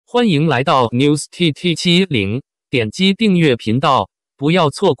欢迎来到 News TT70，点击订阅频道，不要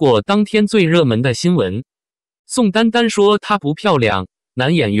错过当天最热门的新闻。宋丹丹说她不漂亮，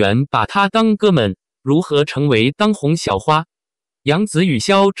男演员把她当哥们，如何成为当红小花？杨紫与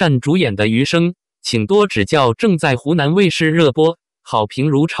肖战主演的《余生》，请多指教正在湖南卫视热播，好评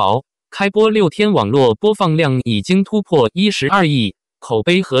如潮。开播6天，网络播放量已经突破12亿，口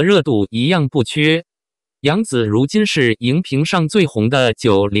碑和热度一样不缺。杨紫如今是荧屏上最红的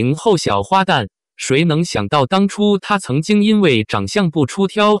90后小花旦，谁能想到当初她曾经因为长相不出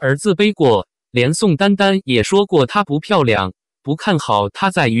挑而自卑过，连宋丹丹也说过她不漂亮，不看好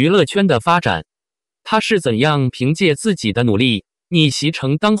她在娱乐圈的发展。她是怎样凭借自己的努力逆袭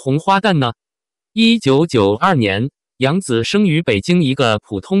成当红花旦呢？1992年，杨紫生于北京一个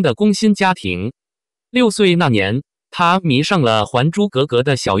普通的工薪家庭。6岁那年，她迷上了《还珠格格》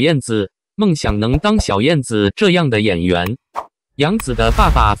的小燕子，梦想能当小燕子这样的演员。杨紫的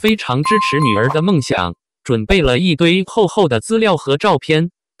爸爸非常支持女儿的梦想，准备了一堆厚厚的资料和照片，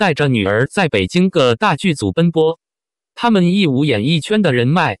带着女儿在北京各大剧组奔波。他们一无演艺圈的人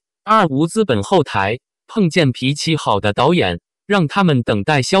脉，二无资本后台，碰见脾气好的导演，让他们等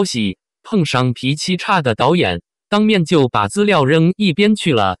待消息，碰上脾气差的导演，当面就把资料扔一边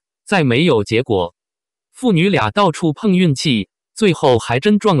去了，再没有结果。父女俩到处碰运气，最后还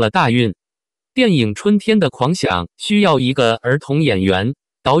真撞了大运。电影《春天的狂想》需要一个儿童演员，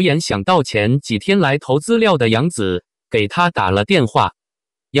导演想到前几天来投资料的杨紫，给他打了电话。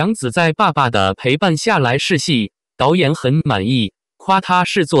杨紫在爸爸的陪伴下来试戏，导演很满意，夸她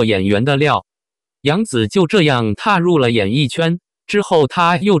是做演员的料。杨紫就这样踏入了演艺圈，之后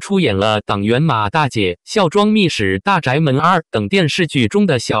她又出演了党员马大姐、孝庄秘史大宅门2等电视剧中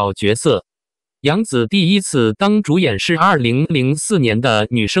的小角色。杨紫第一次当主演是2004年的《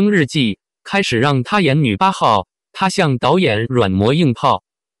女生日记》，开始让她演女8号，她向导演软磨硬泡。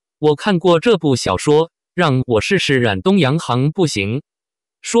我看过这部小说，让我试试染东洋行不行？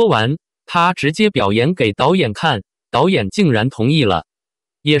说完，她直接表演给导演看，导演竟然同意了。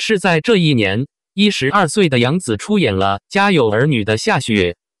也是在这一年，12岁的杨紫出演了《家有儿女》的夏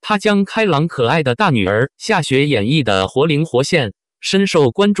雪，她将开朗可爱的大女儿夏雪演绎的活灵活现，深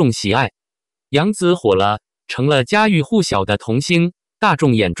受观众喜爱。杨紫火了，成了家喻户晓的童星，大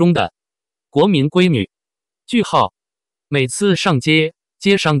众眼中的国民闺女。句号，每次上街，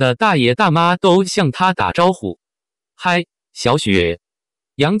街上的大爷大妈都向她打招呼，嗨，小雪。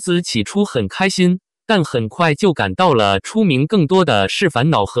杨紫起初很开心，但很快就感到了出名更多的是烦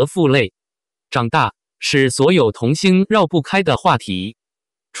恼和负累。长大是所有童星绕不开的话题。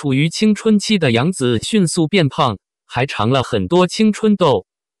处于青春期的杨紫迅速变胖，还长了很多青春痘，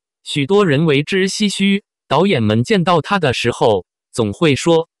许多人为之唏嘘。导演们见到她的时候，总会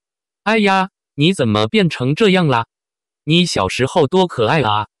说：“哎呀，你怎么变成这样啦？你小时候多可爱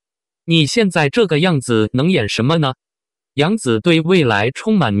啊！你现在这个样子能演什么呢？”杨紫对未来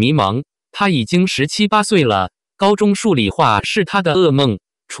充满迷茫，她已经17、18岁了，高中数理化是她的噩梦，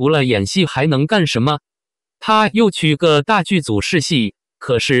除了演戏还能干什么？她又去各大剧组试戏，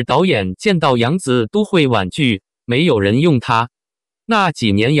可是导演见到杨紫都会婉拒，没有人用她。那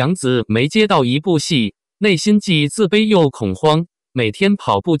几年杨紫没接到一部戏，内心既自卑又恐慌，每天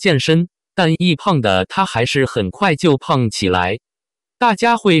跑步健身，但易胖的她还是很快就胖起来。大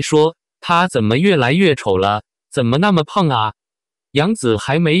家会说她怎么越来越丑了？怎么那么胖啊？杨紫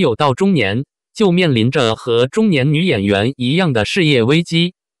还没有到中年，就面临着和中年女演员一样的事业危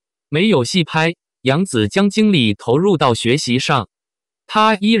机。没有戏拍，杨紫将精力投入到学习上。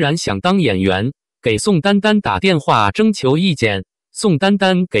她依然想当演员，给宋丹丹打电话征求意见，宋丹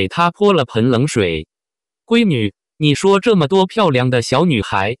丹给她泼了盆冷水。闺女，你说这么多漂亮的小女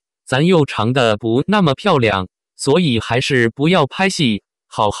孩，咱又长得不那么漂亮，所以还是不要拍戏，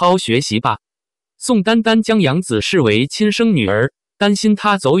好好学习吧。宋丹丹将杨紫视为亲生女儿，担心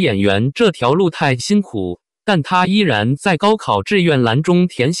她走演员这条路太辛苦，但她依然在高考志愿栏中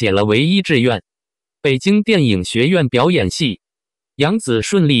填写了唯一志愿——北京电影学院表演系。杨紫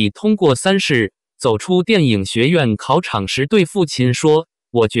顺利通过3试，走出电影学院考场时对父亲说：“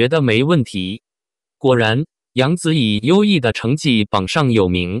我觉得没问题。”果然，杨紫以优异的成绩榜上有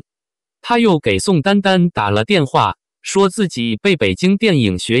名。她又给宋丹丹打了电话，说自己被北京电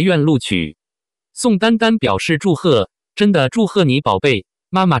影学院录取。宋丹丹表示祝贺，真的祝贺你宝贝，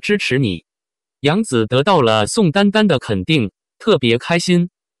妈妈支持你。杨紫得到了宋丹丹的肯定，特别开心。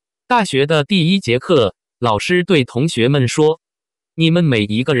大学的第1节课，老师对同学们说：“你们每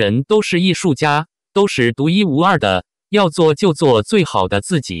一个人都是艺术家，都是独一无二的，要做就做最好的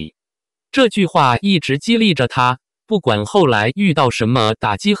自己。”这句话一直激励着她，不管后来遇到什么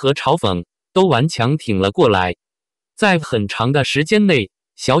打击和嘲讽，都顽强挺了过来。在很长的时间内，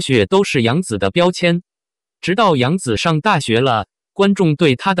小雪都是杨紫的标签。直到杨紫上大学了，观众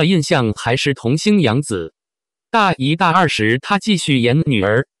对她的印象还是童星杨紫。大一大二时，她继续演女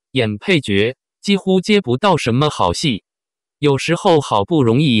儿，演配角，几乎接不到什么好戏。有时候好不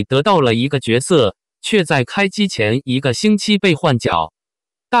容易得到了一个角色，却在开机前1个星期被换角。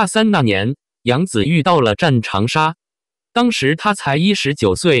大3那年，杨紫遇到了战长沙，当时她才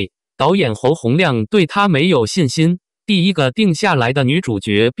19岁，导演侯洪亮对她没有信心。第一个定下来的女主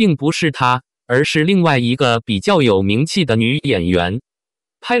角并不是她，而是另外一个比较有名气的女演员。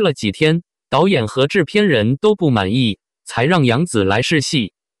拍了几天，导演和制片人都不满意，才让杨紫来试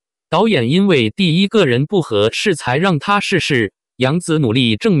戏。导演因为第一个人不合适，才让她试试。杨紫努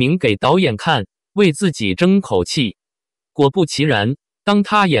力证明给导演看，为自己争口气。果不其然，当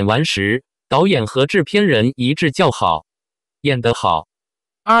她演完时，导演和制片人一致叫好，演得好。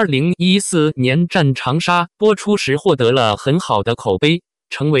2014年战长沙播出时获得了很好的口碑，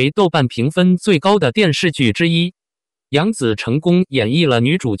成为豆瓣评分最高的电视剧之一。杨紫成功演绎了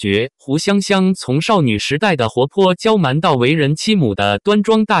女主角胡香香从少女时代的活泼娇蛮到为人妻母的端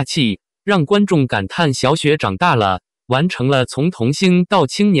庄大气，让观众感叹小雪长大了，完成了从童星到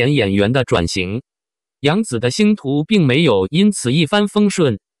青年演员的转型。杨紫的星途并没有因此一帆风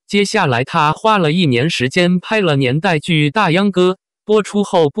顺，接下来她花了1年时间拍了年代剧《大秧歌》，播出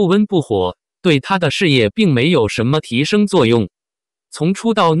后不温不火，对她的事业并没有什么提升作用。从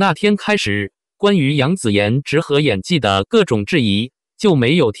出道那天开始，关于杨紫颜值和演技的各种质疑就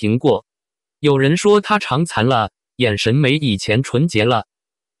没有停过。有人说她长残了，眼神没以前纯洁了。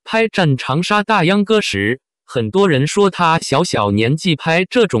拍《战长沙大秧歌》时，很多人说她小年纪拍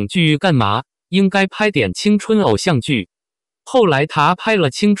这种剧干嘛，应该拍点青春偶像剧。后来她拍了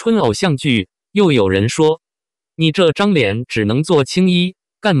青春偶像剧，又有人说你这张脸只能做青衣，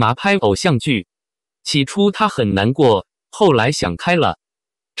干嘛拍偶像剧？起初她很难过，后来想开了，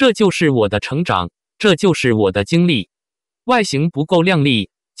这就是我的成长，这就是我的经历。外形不够靓丽，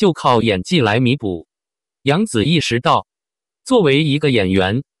就靠演技来弥补。杨紫意识到，作为一个演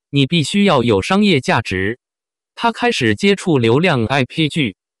员，你必须要有商业价值。她开始接触流量 IP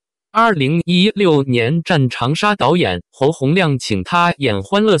剧。2016年战长沙导演侯洪亮请她演《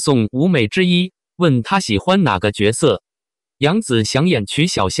欢乐颂》5美之一，问她喜欢哪个角色。杨紫想演曲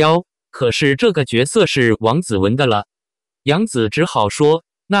小潇，可是这个角色是王子文的了。杨紫只好说，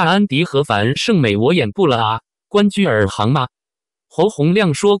那安迪和樊胜美我演不了啊，关雎尔行吗？侯洪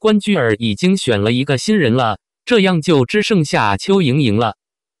亮说关雎尔已经选了一个新人了，这样就只剩下邱莹莹了。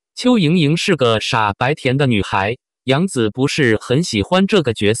邱莹莹是个傻白甜的女孩，杨紫不是很喜欢这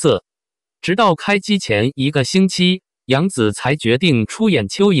个角色。直到开机前1个星期，杨紫才决定出演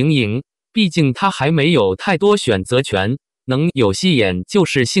邱莹莹，毕竟她还没有太多选择权，能有戏演就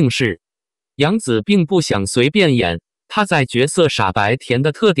是幸事。杨紫并不想随便演，她在角色傻白甜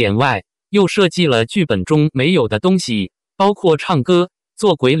的特点外，又设计了剧本中没有的东西，包括唱歌、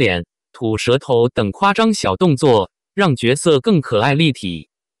做鬼脸、吐舌头等夸张小动作，让角色更可爱立体。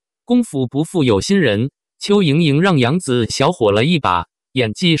功夫不负有心人，邱莹莹让杨紫小火了一把，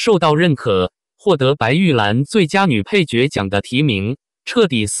演技受到认可，获得白玉兰最佳女配角奖的提名，彻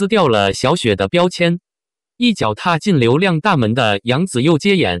底撕掉了小雪的标签。一脚踏进流量大门的杨紫又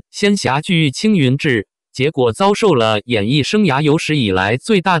接演仙侠剧《青云志》，结果遭受了演艺生涯有史以来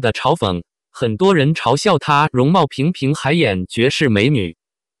最大的嘲讽，很多人嘲笑她容貌平平还演绝世美女。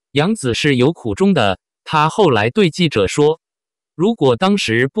杨紫是有苦衷的，她后来对记者说，如果当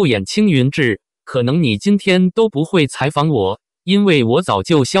时不演《青云志》，可能你今天都不会采访我，因为我早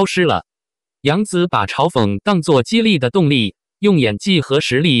就消失了。杨紫把嘲讽当作激励的动力，用演技和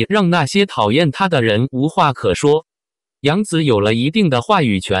实力让那些讨厌她的人无话可说。杨紫有了一定的话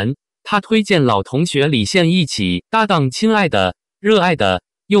语权，她推荐老同学李现一起搭档《亲爱的》《热爱的》，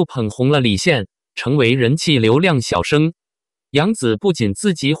又捧红了李现，成为人气流量小生。杨紫不仅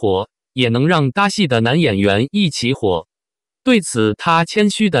自己火，也能让搭戏的男演员一起火。对此，她谦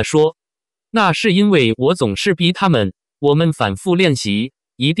虚地说，那是因为我总是逼他们，我们反复练习，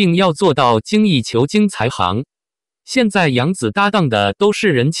一定要做到精益求精才行。现在杨紫搭档的都是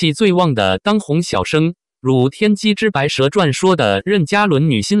人气最旺的当红小生，如《天机之白蛇传》说的任嘉伦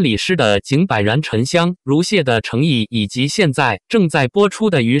女心理师的景柏然、沉香如屑的程毅，以及现在正在播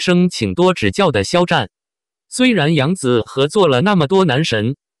出的《余生请多指教》的肖战。虽然杨紫合作了那么多男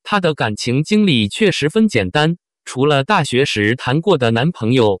神，她的感情经历却十分简单，除了大学时谈过的男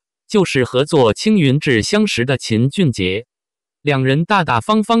朋友，就是合作《青云志》相识的秦俊杰。两人大大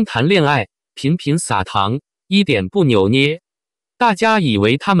方方谈恋爱，频频撒糖，一点不扭捏。大家以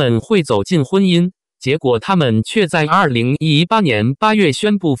为他们会走进婚姻，结果他们却在2018年8月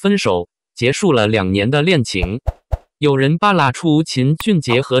宣布分手，结束了2年的恋情。有人扒拉出秦俊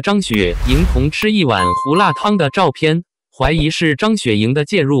杰和张雪莹同吃一碗胡辣汤的照片，怀疑是张雪莹的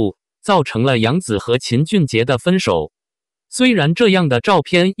介入，造成了杨紫和秦俊杰的分手。虽然这样的照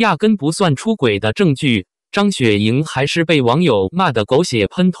片压根不算出轨的证据，张雪莹还是被网友骂得狗血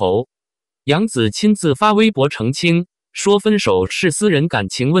喷头。杨紫亲自发微博澄清，说分手是私人感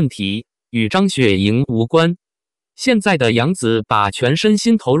情问题，与张雪莹无关。现在的杨紫把全身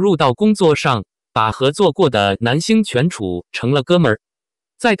心投入到工作上，把合作过的男星全处成了哥们儿。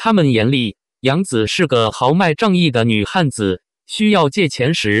在他们眼里，杨紫是个豪迈仗义的女汉子，需要借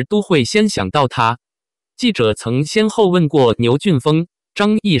钱时都会先想到她。记者曾先后问过牛俊峰、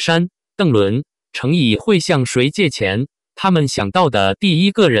张一山、邓伦、程毅会向谁借钱，他们想到的第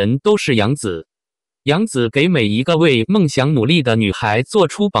一个人都是杨紫。杨紫给每一个为梦想努力的女孩做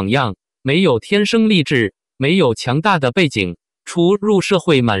出榜样，没有天生丽质，没有强大的背景，初入社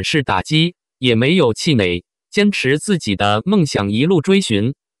会满是打击，也没有气馁，坚持自己的梦想一路追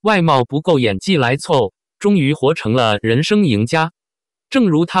寻，外貌不够演技来凑，终于活成了人生赢家。正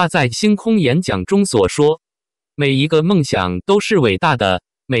如他在星空演讲中所说，每一个梦想都是伟大的，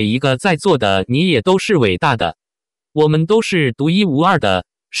每一个在座的你也都是伟大的，我们都是独一无二的，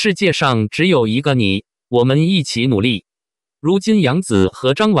世界上只有一个你，我们一起努力。如今杨紫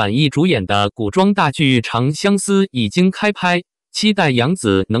和张晚意主演的古装大剧《长相思》已经开拍，期待杨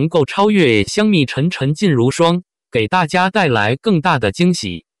紫能够超越香蜜沉沉烬如霜，给大家带来更大的惊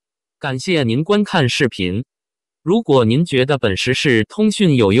喜。感谢您观看视频，如果您觉得本时事通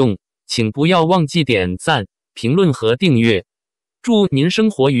讯有用，请不要忘记点赞、评论和订阅。祝您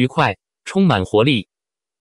生活愉快，充满活力。